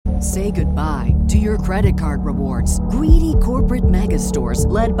Say goodbye to your credit card rewards. Greedy corporate mega stores,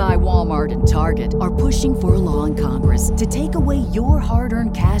 led by Walmart and Target, are pushing for a law in Congress to take away your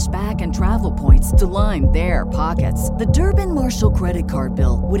hard-earned cash back and travel points to line their pockets. The Durbin-Marshall credit card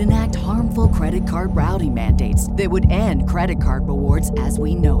bill would enact harmful credit card routing mandates that would end credit card rewards as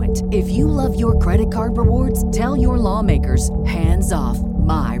we know it. If you love your credit card rewards, tell your lawmakers, hands off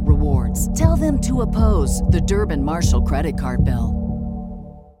my rewards. Tell them to oppose the Durbin-Marshall credit card bill.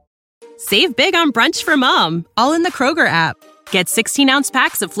 Save big on brunch for mom, all in the Kroger app. Get 16-ounce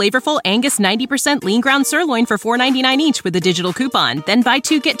packs of flavorful Angus 90% lean ground sirloin for $4.99 each with a digital coupon. Then buy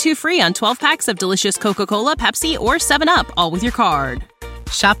 2, get 2 free on 12 packs of delicious Coca-Cola, Pepsi, or 7-Up, all with your card.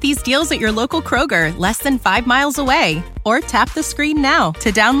 Shop these deals at your local Kroger, less than 5 miles away. Or tap the screen now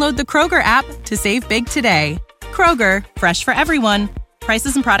to download the Kroger app to save big today. Kroger, fresh for everyone.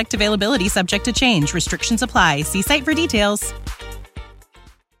 Prices and product availability subject to change. Restrictions apply. See site for details.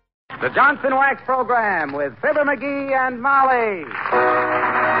 The Johnson Wax Program with Fibber McGee and Molly.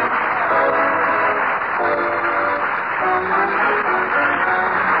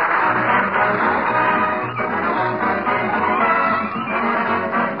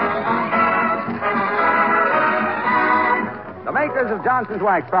 The makers of Johnson's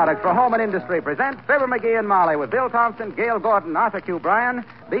Wax products for home and industry present Fibber McGee and Molly with Bill Thompson, Gail Gordon, Arthur Q. Bryan,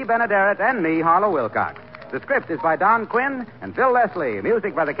 Bea Benaderet, and me, Harlow Wilcox. The script is by Don Quinn and Phil Leslie.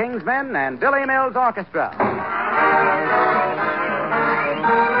 Music by the Kingsmen and Billy Mills Orchestra.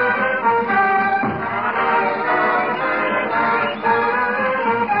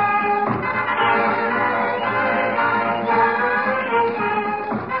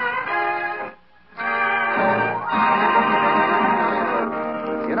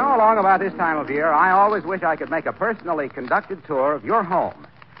 You know, along about this time of year, I always wish I could make a personally conducted tour of your home.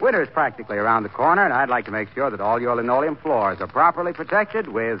 Winter's practically around the corner, and I'd like to make sure that all your linoleum floors are properly protected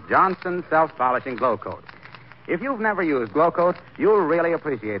with Johnson Self-Polishing Glow Coat. If you've never used Glow Coat, you'll really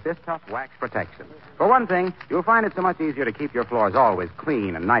appreciate this tough wax protection. For one thing, you'll find it so much easier to keep your floors always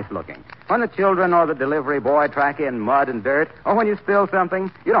clean and nice-looking. When the children or the delivery boy track in mud and dirt, or when you spill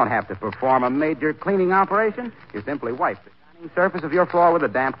something, you don't have to perform a major cleaning operation. You simply wipe the shining surface of your floor with a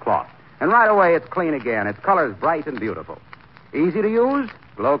damp cloth. And right away, it's clean again. Its color's bright and beautiful. Easy to use?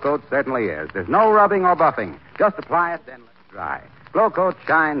 Glow Coat certainly is. There's no rubbing or buffing. Just apply it, then let it dry. Glow Coat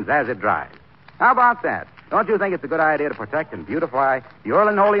shines as it dries. How about that? Don't you think it's a good idea to protect and beautify your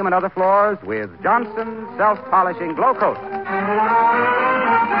linoleum and other floors with Johnson Self-Polishing Glow Coat?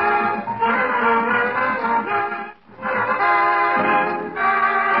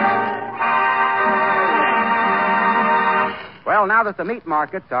 Well, now that the meat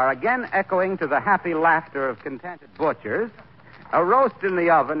markets are again echoing to the happy laughter of contented butchers, a roast in the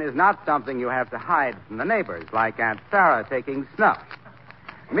oven is not something you have to hide from the neighbors, like Aunt Sarah taking snuff.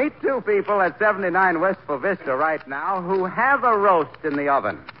 Meet two people at 79 Wistful Vista right now who have a roast in the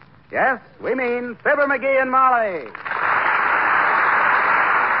oven. Yes, we mean Fibber McGee and Molly.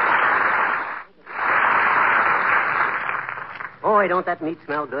 Boy, don't that meat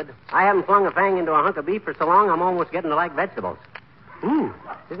smell good. I haven't flung a fang into a hunk of beef for so long, I'm almost getting to like vegetables. Isn't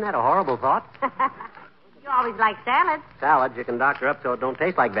that a horrible thought? You always like salads. Salads you can doctor up so it don't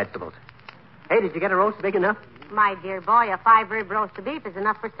taste like vegetables. Hey, did you get a roast big enough? My dear boy, a 5-rib roast of beef is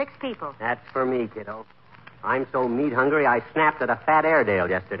enough for 6 people. That's for me, kiddo. I'm so meat hungry I snapped at a fat Airedale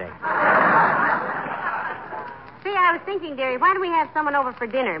yesterday. See, I was thinking, dearie, why don't we have someone over for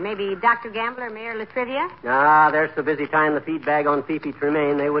dinner? Maybe Dr. Gamble or Mayor Latrivia? They're so busy tying the feed bag on Fifi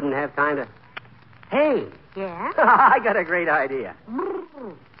Tremaine, they wouldn't have time to... Hey! Yeah? I got a great idea.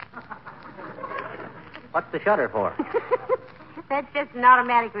 What's the shutter for? That's just an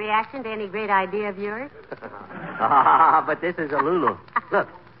automatic reaction to any great idea of yours. But this is a Lulu. Look,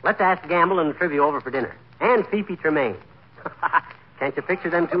 let's ask Gamble and Trivia over for dinner. And Fifi Tremaine. Can't you picture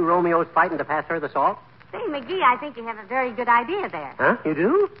them two Romeos fighting to pass her the salt? Say, McGee, I think you have a very good idea there. Huh? You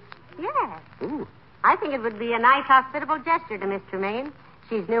do? Yes. Ooh. I think it would be a nice, hospitable gesture to Miss Tremaine.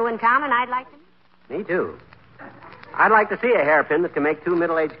 She's new in town, and I'd like to... Me too. I'd like to see a hairpin that can make 2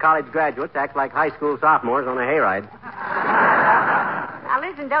 middle-aged college graduates act like high school sophomores on a hayride. Now,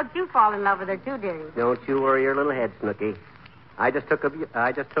 listen, don't you fall in love with her, too, dearie. Don't you worry your little head, Snooky. I just took up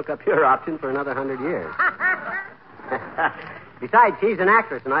your option for another 100 years. Besides, she's an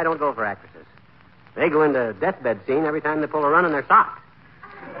actress, and I don't go for actresses. They go into deathbed scene every time they pull a run in their socks.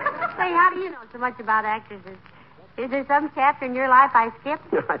 Say, how do you know so much about actresses? Is there some chapter in your life I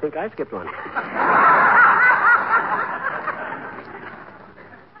skipped? I think I skipped one.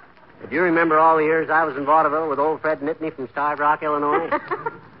 Do you remember all the years I was in vaudeville with old Fred Nittany from Starved Rock, Illinois?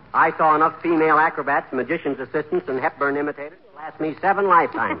 I saw enough female acrobats, magician's assistants, and Hepburn imitators to last me 7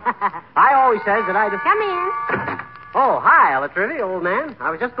 lifetimes. I always says that I just... Come in. Oh, hi, Latrivia, old man. I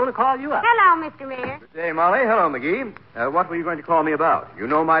was just going to call you up. Hello, Mr. Mayor. Good day, Molly. Hello, McGee. What were you going to call me about? You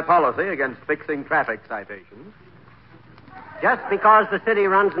know my policy against fixing traffic citations. Just because the city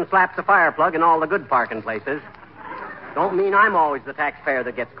runs and slaps a fire plug in all the good parking places don't mean I'm always the taxpayer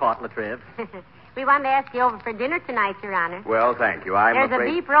that gets caught, Latriv. We wanted to ask you over for dinner tonight, Your Honor. Well, thank you. I'm There's afraid...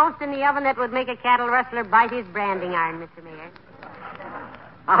 a beef roast in the oven that would make a cattle rustler bite his branding iron, Mr. Mayor.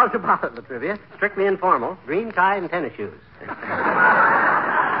 How's about it, Latrivia? Strictly informal. Green tie and tennis shoes.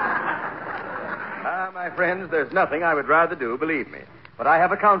 My friends, there's nothing I would rather do, believe me. But I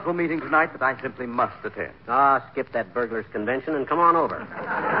have a council meeting tonight that I simply must attend. Skip that burglars' convention and come on over.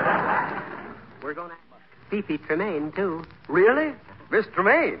 We're going to ask Fifi Tremaine, too. Really? Miss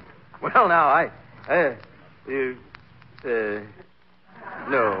Tremaine? Well, now,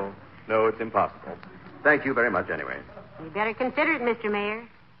 No, it's impossible. Thank you very much anyway. You better consider it, Mr. Mayor.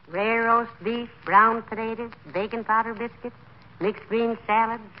 Rare roast beef, brown potatoes, bacon powder biscuits, mixed green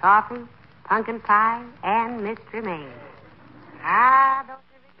salad, coffee, pumpkin pie, and Miss Tremaine. Those are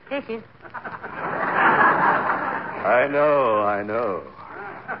rich dishes. I know.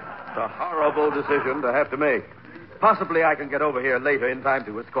 It's a horrible decision to have to make. Possibly I can get over here later in time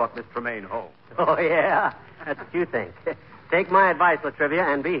to escort Miss Tremaine home. Oh, yeah? That's what you think. Take my advice, Latrivia,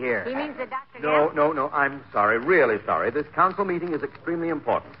 and be here. He means that Dr. No. I'm sorry, really sorry. This council meeting is extremely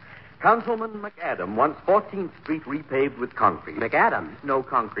important. Councilman McAdam wants 14th Street repaved with concrete. McAdam? No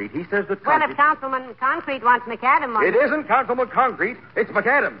concrete. He says that Well, concrete... if Councilman Concrete wants McAdam on... It isn't Councilman Concrete. It's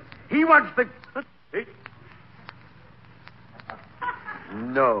McAdam. He wants the...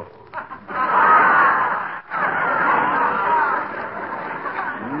 No.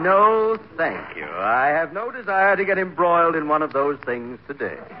 No, thank you. I have no desire to get embroiled in one of those things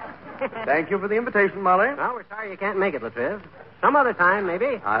today. Thank you for the invitation, Molly. Well, we're sorry you can't make it, Latriv. Some other time,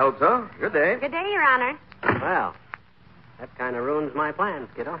 maybe. I hope so. Good day. Good day, Your Honor. Well, that kind of ruins my plans,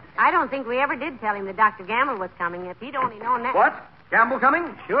 kiddo. I don't think we ever did tell him that Dr. Gamble was coming. If he'd only known that... What? Gamble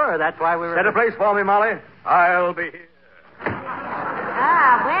coming? Sure, that's why we were... Set a place for me, Molly. I'll be here.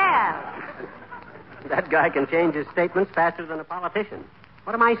 Well. That guy can change his statements faster than a politician.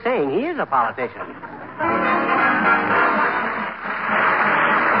 What am I saying? He is a politician.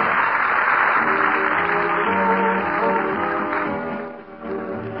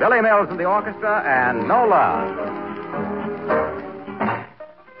 Billy Mills in the orchestra and Nola.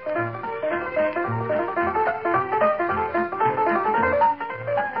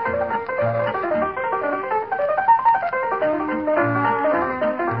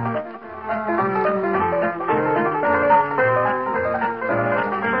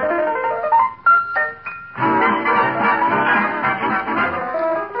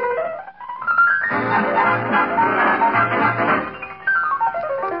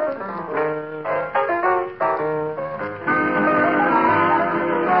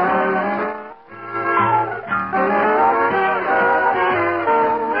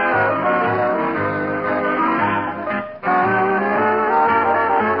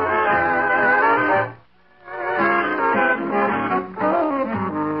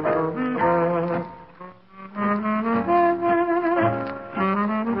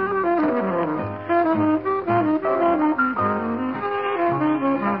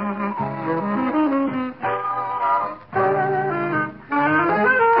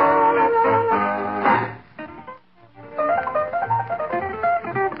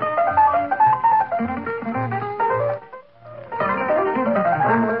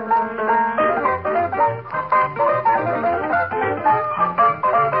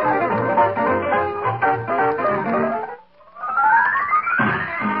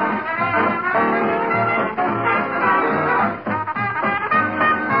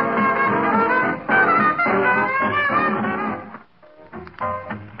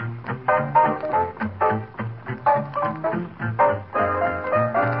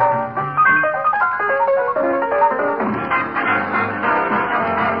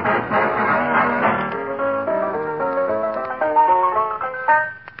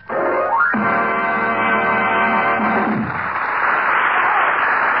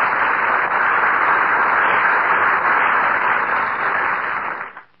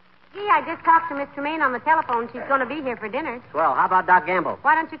 I just talked to Miss Tremaine on the telephone. She's going to be here for dinner. Well, how about Doc Gamble?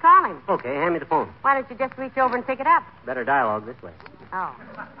 Why don't you call him? Okay, hand me the phone. Why don't you just reach over and pick it up? Better dialogue this way. Oh.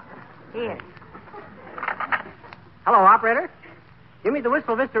 Here. Hello, operator. Give me the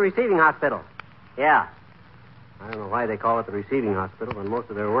Wistful Vista Receiving Hospital. Yeah. I don't know why they call it the receiving hospital when most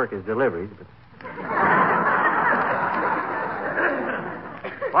of their work is deliveries, but...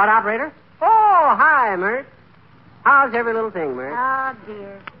 What, operator? Oh, hi, Mert. How's every little thing, Mert? Oh,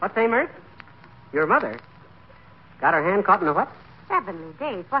 dear. What say, Mert? Your mother? Got her hand caught in a what? Heavenly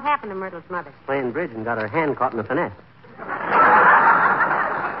days. What happened to Myrtle's mother? Playing bridge and got her hand caught in a finesse.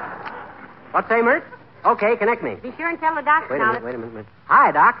 What say, Mert? Okay, connect me. Be sure and tell the doctor now Wait a minute.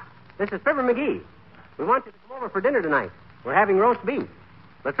 Hi, Doc. This is Fibber McGee. We want you to come over for dinner tonight. We're having roast beef.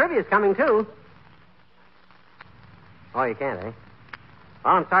 Latrivia's coming, too. Oh, you can't, eh? Oh,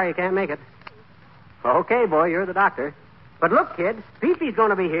 I'm sorry you can't make it. Okay, boy, you're the doctor. But look, kid, Fifi's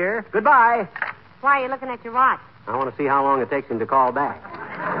going to be here. Goodbye. Why are you looking at your watch? I want to see how long it takes him to call back.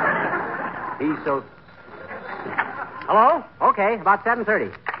 He's so... Hello? Okay, about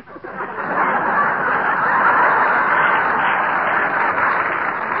 7:30.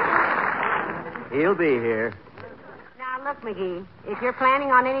 He'll be here. Now, look, McGee, if you're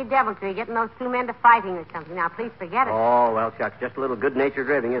planning on any deviltry, getting those two men to fighting or something, now, please forget it. Oh, well, shucks, just a little good-natured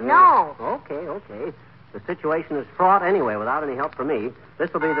ribbing, isn't No. it? Okay. The situation is fraught anyway, without any help from me.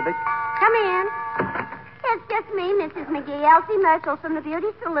 This will be the big... Come in. It's just me, Mrs. McGee, Elsie Merkel from the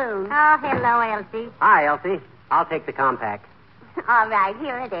Beauty Saloon. Oh, hello, Elsie. Hi, Elsie. I'll take the compact. All right,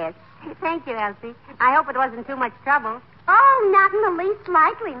 here it is. Thank you, Elsie. I hope it wasn't too much trouble. Oh, not in the least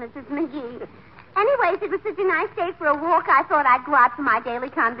likely, Mrs. McGee. Anyways, it was such a nice day for a walk, I thought I'd go out for my daily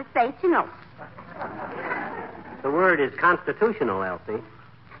conversational. The word is constitutional, Elsie.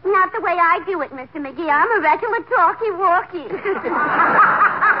 Not the way I do it, Mr. McGee. I'm a regular talkie-walkie.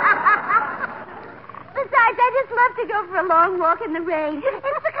 Besides, I just love to go for a long walk in the rain. It's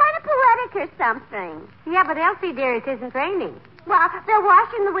a kind of poetic or something. Yeah, but Elsie, dear, it isn't raining. Well, they're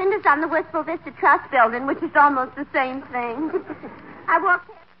washing the windows on the Wistful Vista Trust building, which is almost the same thing. I walked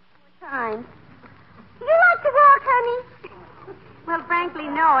past it 4 times. You like to walk, honey? Well, frankly,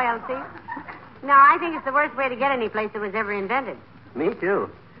 no, Elsie. No, I think it's the worst way to get any place that was ever invented. Me, too.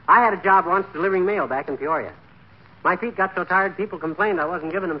 I had a job once delivering mail back in Peoria. My feet got so tired, people complained I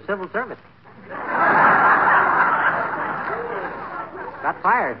wasn't giving them civil service. Got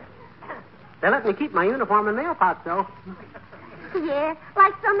fired. They let me keep my uniform and mail pouch, though. Yeah,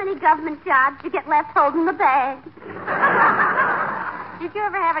 like so many government jobs, you get left holding the bag. Did you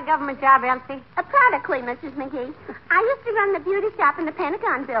ever have a government job, Elsie? Practically, Mrs. McGee. I used to run the beauty shop in the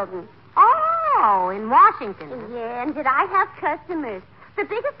Pentagon building. Oh, in Washington. Yeah, and did I have customers? The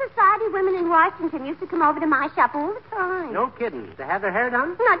biggest society women in Washington used to come over to my shop all the time. No kidding. To have their hair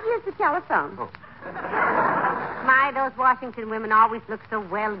done? Not use the telephone. Oh. My, those Washington women always look so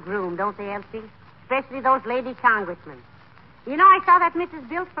well-groomed, don't they, Elsie? Especially those lady congressmen. You know, I saw that Mrs.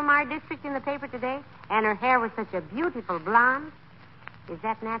 Biltz from our district in the paper today, and her hair was such a beautiful blonde. Is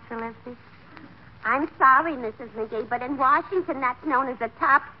that natural, Elsie? I'm sorry, Mrs. McGee, but in Washington, that's known as a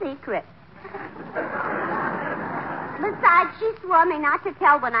top secret. Besides, she swore me not to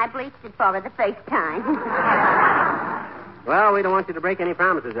tell when I bleached it for her the first time. Well, we don't want you to break any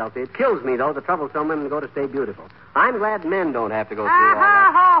promises, Elsie. It kills me, though, the trouble some women go to stay beautiful. I'm glad men don't have to go through all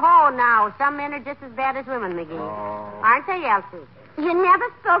that. Ho, now. Some men are just as bad as women, McGee. Oh. Aren't they, Elsie? You never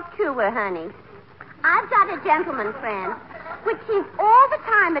spoke to her, honey. I've got a gentleman friend, which he's all the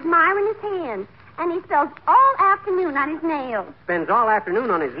time admiring his hands, and he spends all afternoon on his nails. Spends all afternoon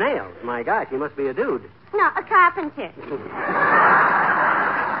on his nails. My gosh, he must be a dude. No, a carpenter.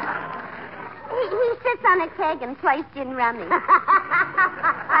 He sits on a keg and plays gin rummy.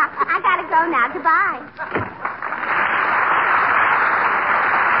 I gotta go now. Goodbye.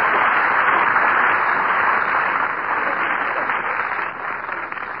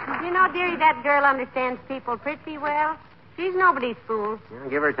 You know, dearie, that girl understands people pretty well. She's nobody's fool. Yeah,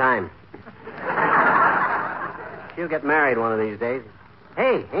 give her time. She'll get married one of these days.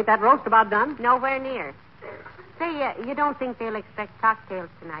 Hey, ain't that roast about done? Nowhere near. Say, you don't think they'll expect cocktails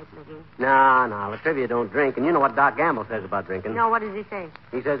tonight, McGee? No, Latrivia don't drink, and you know what Doc Gamble says about drinking. No, what does he say?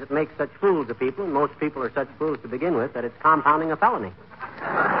 He says it makes such fools of people, and most people are such fools to begin with, that it's compounding a felony.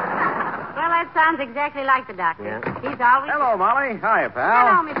 Well, that sounds exactly like the doctor. Yeah. He's always... Hello, Molly. Hiya, pal.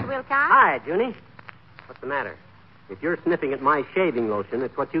 Hello, Mr. Wilcox. Hi, Junie. What's the matter? If you're sniffing at my shaving lotion,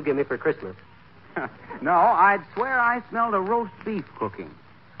 it's what you give me for Christmas. No, I'd swear I smelled a roast beef cooking.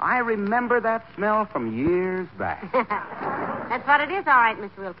 I remember that smell from years back. That's what it is, all right,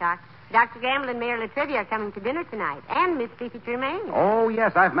 Mr. Wilcox. Dr. Gamble and Mayor Latrivia are coming to dinner tonight, and Miss Fifi Tremaine. Oh,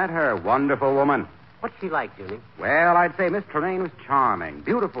 yes, I've met her. Wonderful woman. What's she like, Junie? Well, I'd say Miss Tremaine was charming,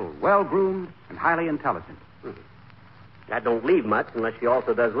 beautiful, well-groomed, and highly intelligent. That don't leave much unless she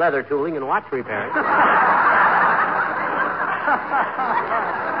also does leather tooling and watch repairs.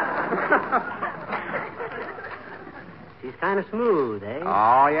 She's kind of smooth, eh?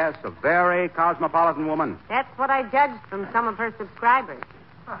 Oh, yes, a very cosmopolitan woman. That's what I judged from some of her subscribers.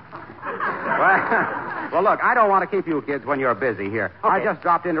 Well, look, I don't want to keep you kids when you're busy here. Okay. I just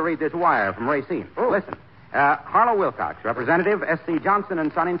dropped in to read this wire from Racine. Oh. Listen. Harlow Wilcox, Representative, S.C. Johnson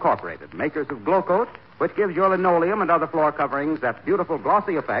 & Son Incorporated, makers of Glow Coat, which gives your linoleum and other floor coverings that beautiful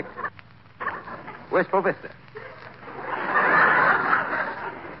glossy effect. Wistful Vista.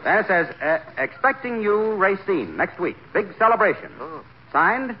 Then it says, expecting you, Racine, next week. Big celebration. Oh.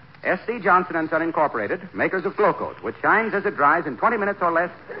 Signed, S.C. Johnson & Son Incorporated, makers of Glow Coat, which shines as it dries in 20 minutes or less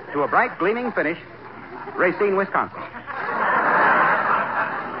to a bright, gleaming finish. Racine, Wisconsin.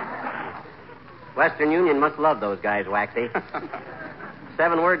 Western Union must love those guys, Waxy.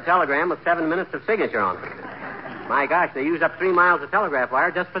 7-word telegram with 7 minutes of signature on it. My gosh, they use up 3 miles of telegraph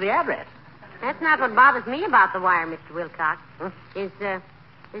wire just for the address. That's not what bothers me about the wire, Mr. Wilcox. Huh? Is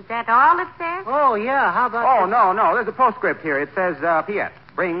that all that's there? Oh, yeah, how about... Oh, no. There's a postscript here. It says, P.S.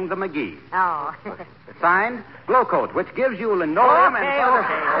 Bring the McGee. Oh. Signed, Glow Coat, which gives you linoleum and further...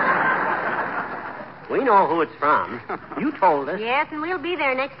 We know who it's from. You told us. Yes, and we'll be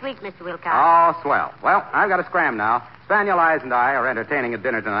there next week, Mr. Wilcox. Oh, swell. Well, I've got to scram now. Spaniel Eyes and I are entertaining at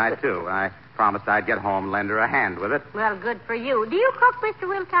dinner tonight, too. I promised I'd get home and lend her a hand with it. Well, good for you. Do you cook, Mr.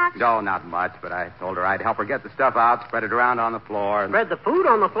 Wilcox? No, not much, but I told her I'd help her get the stuff out, spread it around on the floor. And... Spread the food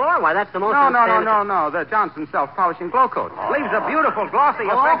on the floor? Why, that's the most... No. outstanding- The Johnson self-polishing Glow Coat. Leaves a beautiful, glossy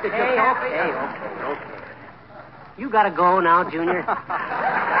effect that you can't... Okay. You gotta go now, Junior.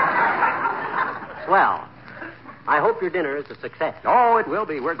 Swell. I hope your dinner is a success. Oh, it will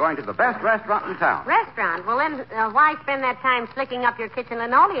be. We're going to the best restaurant in town. Restaurant? Well, then why spend that time slicking up your kitchen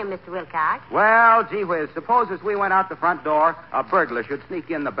linoleum, Mr. Wilcox? Well, gee whiz, suppose as we went out the front door, a burglar should sneak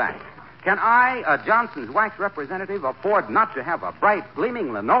in the back. Can I, a Johnson's Wax representative, afford not to have a bright,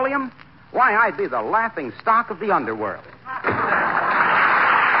 gleaming linoleum? Why, I'd be the laughing stock of the underworld.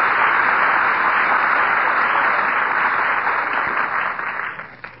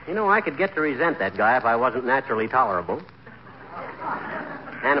 You know, I could get to resent that guy if I wasn't naturally tolerable.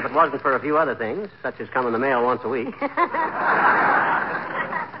 And if it wasn't for a few other things, such as coming the mail once a week.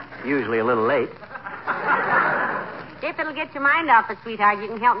 Usually a little late. If it'll get your mind off it, sweetheart, you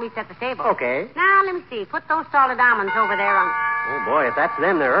can help me set the table. Okay. Now, let me see. Put those salted almonds over there on... Oh, boy, if that's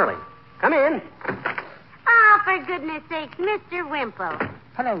them, they're early. Come in. Oh, for goodness sakes, Mr. Wimple.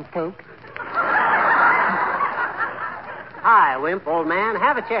 Hello, folks. Hi, Wimp, old man.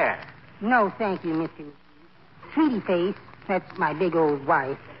 Have a chair. No, thank you, Mr. Sweetie Face, that's my big old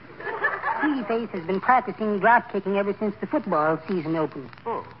wife. Sweetie Face has been practicing drop kicking ever since the football season opened.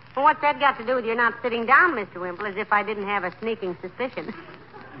 Oh. Well, what's that got to do with your not sitting down, Mr. Wimple, as if I didn't have a sneaking suspicion?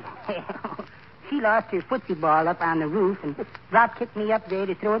 She lost her footsie ball up on the roof and drop kicked me up there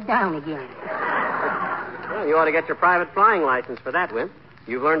to throw it down again. Well, you ought to get your private flying license for that, Wimp.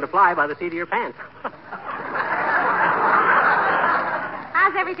 You've learned to fly by the seat of your pants.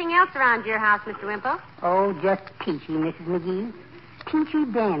 How's everything else around your house, Mr. Wimple? Oh, just peachy, Mrs. McGee. Peachy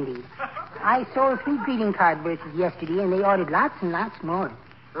dandy. I sold 3 greeting card verses yesterday, and they ordered lots and lots more.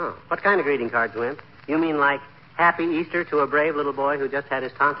 Oh, what kind of greeting cards, Wimp? You mean like Happy Easter to a brave little boy who just had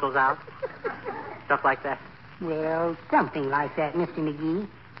his tonsils out? Stuff like that? Well, something like that, Mr. McGee.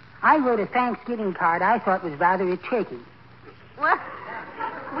 I wrote a Thanksgiving card I thought was rather a turkey. Well,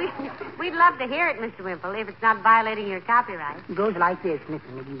 we'd love to hear it, Mr. Wimple, if it's not violating your copyright. It goes like this,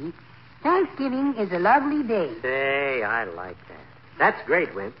 Mr. McGee. Thanksgiving is a lovely day. Say, I like that. That's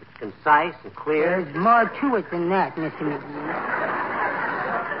great, Wimp. It's concise and clear. There's more to it than that, Mr. McGee.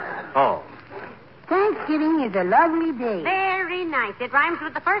 Oh. Thanksgiving is a lovely day. Very nice. It rhymes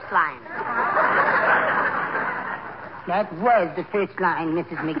with the first line. That was the first line,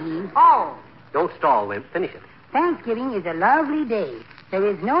 Mrs. McGee. Oh. Don't stall, Wimp. Finish it. Thanksgiving is a lovely day. There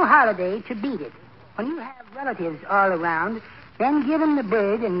is no holiday to beat it. When you have relatives all around, then give them the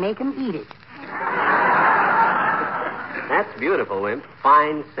bird and make them eat it. That's beautiful, Wimp.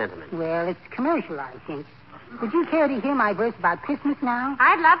 Fine sentiment. Well, it's commercial, I think. Would you care to hear my verse about Christmas now?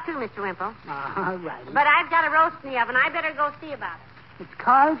 I'd love to, Mr. Wimple. All right. But I've got a roast in the oven. I better go see about it. It's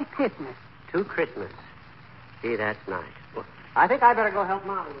called Christmas. To Christmas. Gee, that's nice. Well, I think I better go help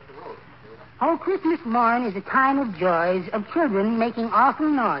Molly with the roast. Oh, Christmas morn is a time of joys, of children making awful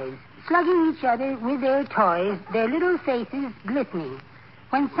noise, slugging each other with their toys, their little faces glistening.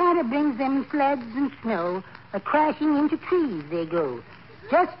 When Santa brings them sleds and snow, crashing into trees they go.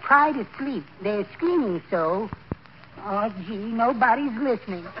 Just try to sleep. They're screaming so. Oh, gee, nobody's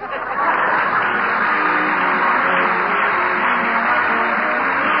listening.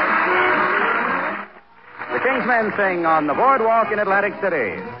 The Kingsmen sing on the boardwalk in Atlantic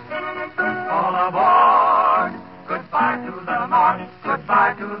City. All aboard. Goodbye to the north,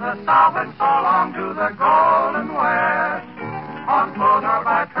 goodbye to the south, and so long to the golden west. On foot or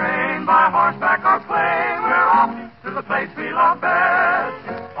by train, by horseback or plane, we're off to the place we love best.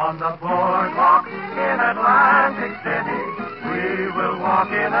 On the boardwalk in Atlantic City, we will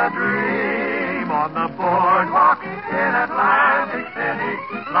walk in a dream. On the boardwalk in Atlantic City,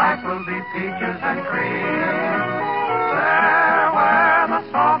 life will be peaches and cream. There where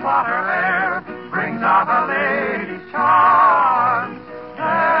the saltwater air brings out a lady's charm,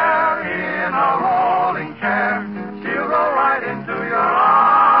 there in a rolling chair, she'll roll right into your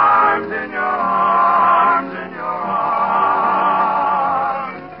arms, in your arms, in your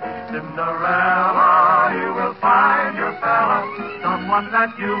arms. Cinderella, you will find your fella, someone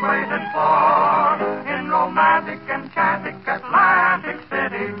that you waited for, in romantic, enchanting Atlantic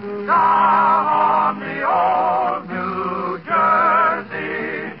City, down on the old New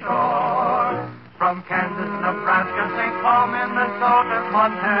Jersey shore. From Kansas, Nebraska, St. Paul, Minnesota,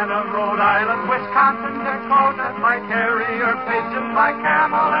 Montana, Rhode Island, Wisconsin, Dakota, by carrier pigeon, by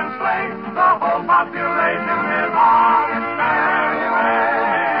camel and sleigh, the whole population is on its merry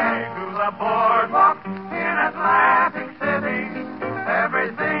way to the boardwalk in Atlantic City.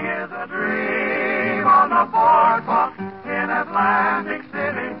 Everything is a dream on the boardwalk in Atlantic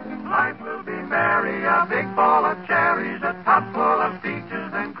City. Life will be merry, a big bowl of cherries, a tub full of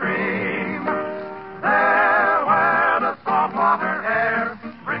peaches and cream. There where the saltwater air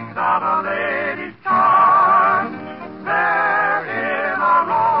brings out a lady's charm, there in a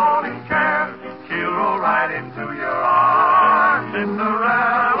rolling chair, she'll roll right into your arms.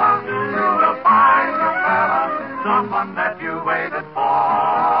 Cinderella, you will find your fella, someone that you waited for.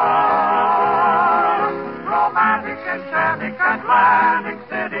 Romantic, enchanting Atlantic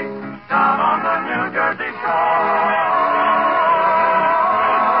City, down on the New Jersey shore.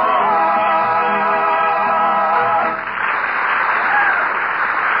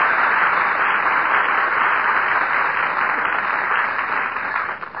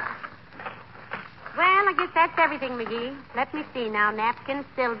 That's everything, McGee. Let me see now. Napkins,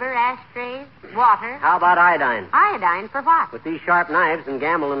 silver, ashtrays, water. How about iodine? Iodine for what? With these sharp knives and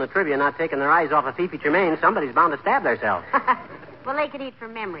Gamble and the trivia not taking their eyes off of Fifi Tremaine, somebody's bound to stab themselves. Well, they could eat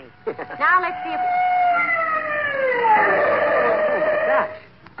from memory. Now let's see if...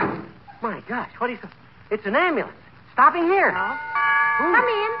 My gosh, what is... It's an ambulance. Stopping here. Oh. Come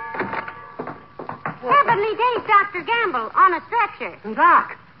in. Heavenly days, Dr. Gamble, on a stretcher.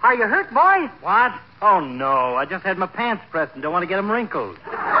 Doc, are you hurt, boy? What? Oh, no. I just had my pants pressed and don't want to get them wrinkled.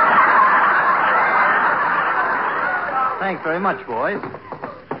 Thanks very much, boys.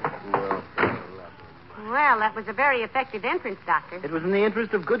 Well, that was a very effective entrance, Doctor. It was in the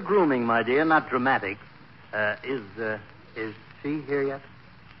interest of good grooming, my dear, not dramatic. Is she here yet?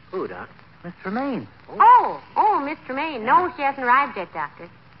 Who, Doc? Miss Tremaine. Oh, Miss Tremaine. No, she hasn't arrived yet, Doctor.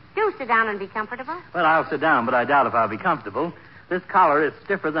 Do sit down and be comfortable. Well, I'll sit down, but I doubt if I'll be comfortable. This collar is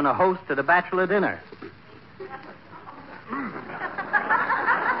stiffer than a host at a bachelor dinner.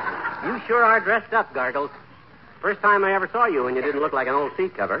 You sure are dressed up, Gargles. First time I ever saw you when you didn't look like an old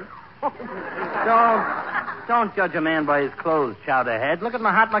seat cover. Don't judge a man by his clothes, Chowderhead. Look at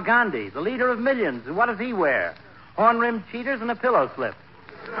Mahatma Gandhi, the leader of millions. What does he wear? Horn-rimmed cheaters and a pillow slip.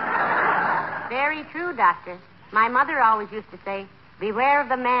 Very true, Doctor. My mother always used to say, beware of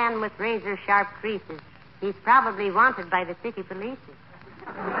the man with razor-sharp creases. He's probably wanted by the city police.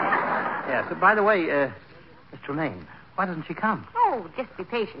 Yes, by the way, Miss Tremaine, why doesn't she come? Oh, just be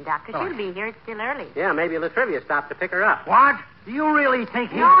patient, Doctor. She'll be here. It's still early. Yeah, maybe the trivia stopped to pick her up. What? Do you really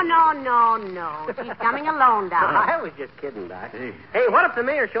think he... No. She's coming alone, Doctor. I was just kidding, Doc. Hey, what if the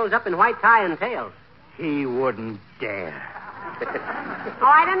mayor shows up in white tie and tails? He wouldn't dare. Oh,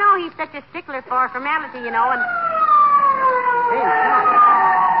 I don't know. He's such a stickler for formality, you know, and...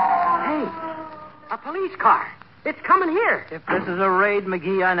 Hey, a police car. It's coming here. If this is a raid,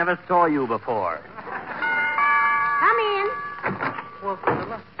 McGee, I never saw you before. Come in. Well,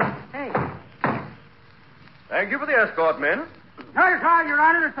 hey. Thank you for the escort, men. Not at all, Your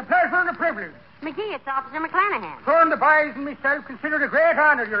Honor. It's a pleasure and a privilege. McGee, it's Officer McClanahan. So the boys and myself consider it a great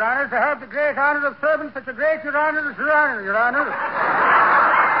honor, Your Honor, to have the great honor of serving such a great Your Honor as Your Honor, Your Honor.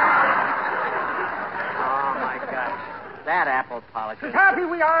 Oh, my gosh. That apple polish. As happy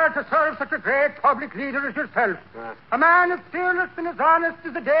we are to serve such a great public leader as yourself. A man as fearless and as honest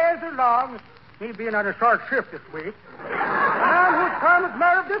as the days are long. Me being on a short shift this week. A man whose term as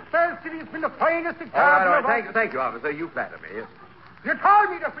mayor of this fair city has been the finest example All right. of... Thank you, officer. You flatter me. You told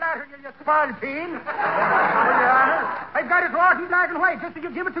me to flatter you, you spalpeen. Well, Your Honor, I've got it wrought in black and white just as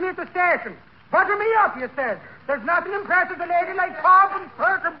you give it to me at the station. Butter me up, you said. There's nothing impresses a lady like pomp and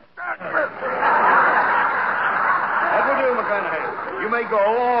circumstance. That will do, McClanahan. You may go,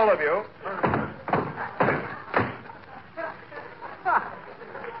 all of you.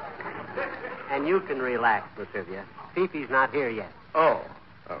 You can relax, Latrivia. Fifi's not here yet. Oh.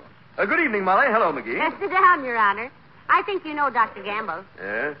 Good evening, Molly. Hello, McGee. Sit down, Your Honor. I think you know Dr. Gamble.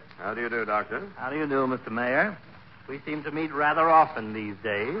 Yes? How do you do, Doctor? How do you do, Mr. Mayor? We seem to meet rather often these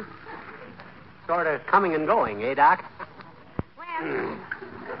days. Sort of coming and going, eh, Doc? Well,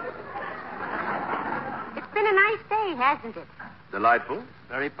 it's been a nice day, hasn't it? Delightful.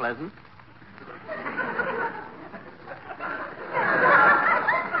 Very pleasant.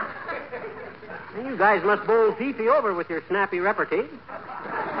 You guys must bowl Fifi over with your snappy repartee.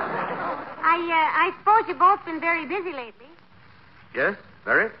 I suppose you've both been very busy lately. Yes?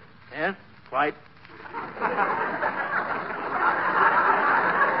 Very? Yes, quite.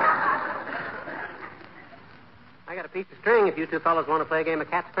 I got a piece of string if you two fellas want to play a game of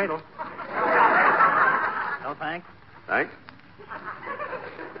cat's cradle. No, thanks. Thanks.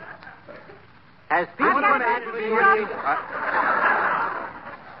 Has Fifi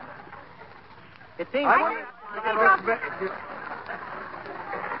It seems...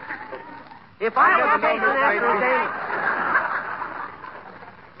 If I were to make an national game...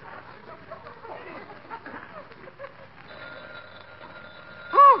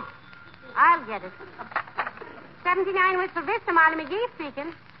 Whew! I'll get it. 79 Whistle Vista, Marley McGee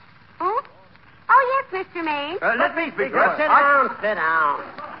speaking. Who? Oh, yes, Mr. Maine. Let me speak. Sit down.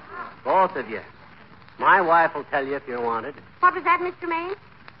 Both of you. My wife will tell you if you're wanted. What was that, Mr. Maine?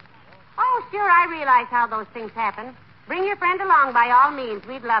 Oh, sure, I realize how those things happen. Bring your friend along by all means.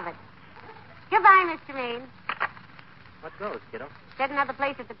 We'd love it. Goodbye, Mr. Maine. What goes, kiddo? Get another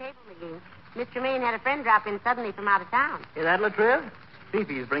place at the table, McGee. Mr. Maine had a friend drop in suddenly from out of town. Hear that, Latriv?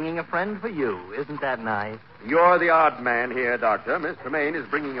 Fifi's bringing a friend for you. Isn't that nice? You're the odd man here, Doctor. Mr. Maine is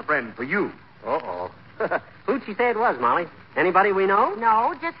bringing a friend for you. Uh-oh. Who'd she say it was, Molly? Anybody we know?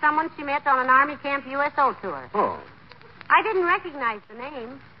 No, just someone she met on an Army Camp USO tour. Oh. I didn't recognize the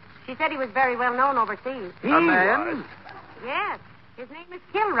name. She said he was very well known overseas. A man? Yes. His name is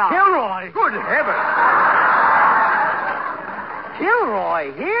Kilroy. Kilroy! Good heavens!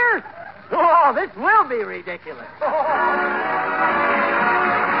 Kilroy here? Oh, this will be ridiculous.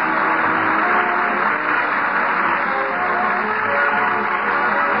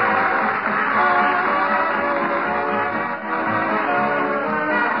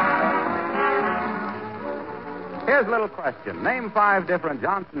 Here's a little question. Name 5 different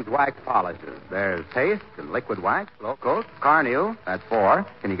Johnson's wax polishes. There's paste and liquid wax, low coat, Carnew. That's 4.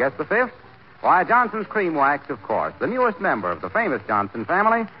 Can you guess the 5th? Why, Johnson's cream wax, of course. The newest member of the famous Johnson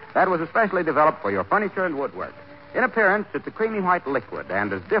family that was especially developed for your furniture and woodwork. In appearance, it's a creamy white liquid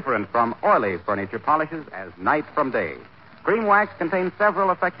and as different from oily furniture polishes as night from day. Cream wax contains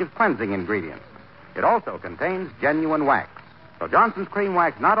several effective cleansing ingredients. It also contains genuine wax. So Johnson's cream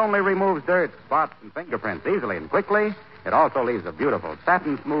wax not only removes dirt, spots, and fingerprints easily and quickly, it also leaves a beautiful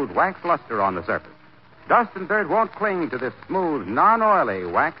satin-smooth wax luster on the surface. Dust and dirt won't cling to this smooth, non-oily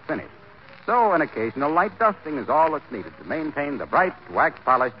wax finish. So an occasional light dusting is all that's needed to maintain the bright,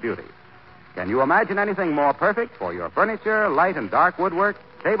 wax-polished beauty. Can you imagine anything more perfect for your furniture, light and dark woodwork,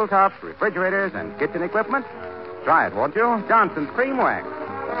 tabletops, refrigerators, and kitchen equipment? Try it, won't you? Johnson's cream wax.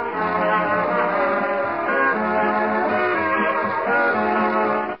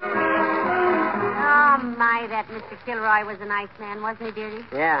 My, that Mr. Kilroy was a nice man, wasn't he, dearie?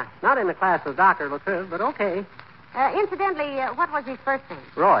 Yeah. Not in the class of Dr. Latriv, but okay. Incidentally, what was his first name?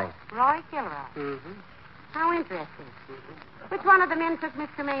 Roy. Roy Kilroy. Mm-hmm. How interesting. Which one of the men took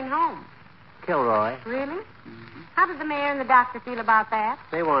Mr. Maine home? Kilroy. Really? Mm-hmm. How did the mayor and the doctor feel about that?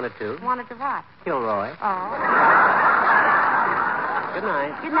 They wanted to. Wanted to what? Kilroy. Oh. Good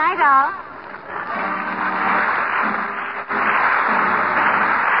night. Good night, all.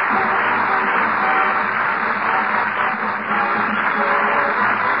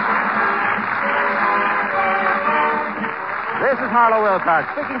 This is Harlow Wilcox,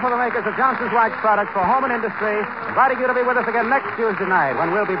 speaking for the makers of Johnson's Wax products for home and industry, inviting you to be with us again next Tuesday night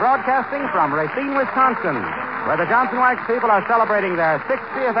when we'll be broadcasting from Racine, Wisconsin, where the Johnson Wax people are celebrating their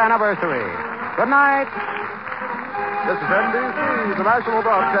 60th anniversary. Good night. This is NBC, the National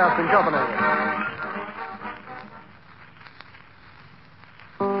Broadcasting Company.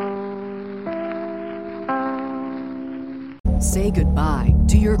 Say goodbye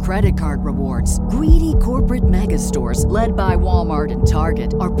to your credit card rewards. Greedy corporate mega stores, led by Walmart and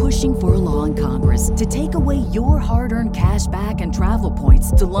Target, are pushing for a law in Congress to take away your hard-earned cash back and travel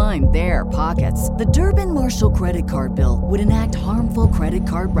points to line their pockets. The Durbin-Marshall credit card bill would enact harmful credit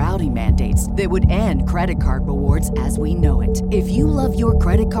card routing mandates that would end credit card rewards as we know it. If you love your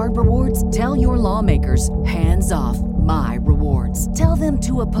credit card rewards, tell your lawmakers, hands off my rewards. Tell them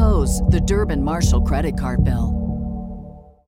to oppose the Durbin-Marshall credit card bill.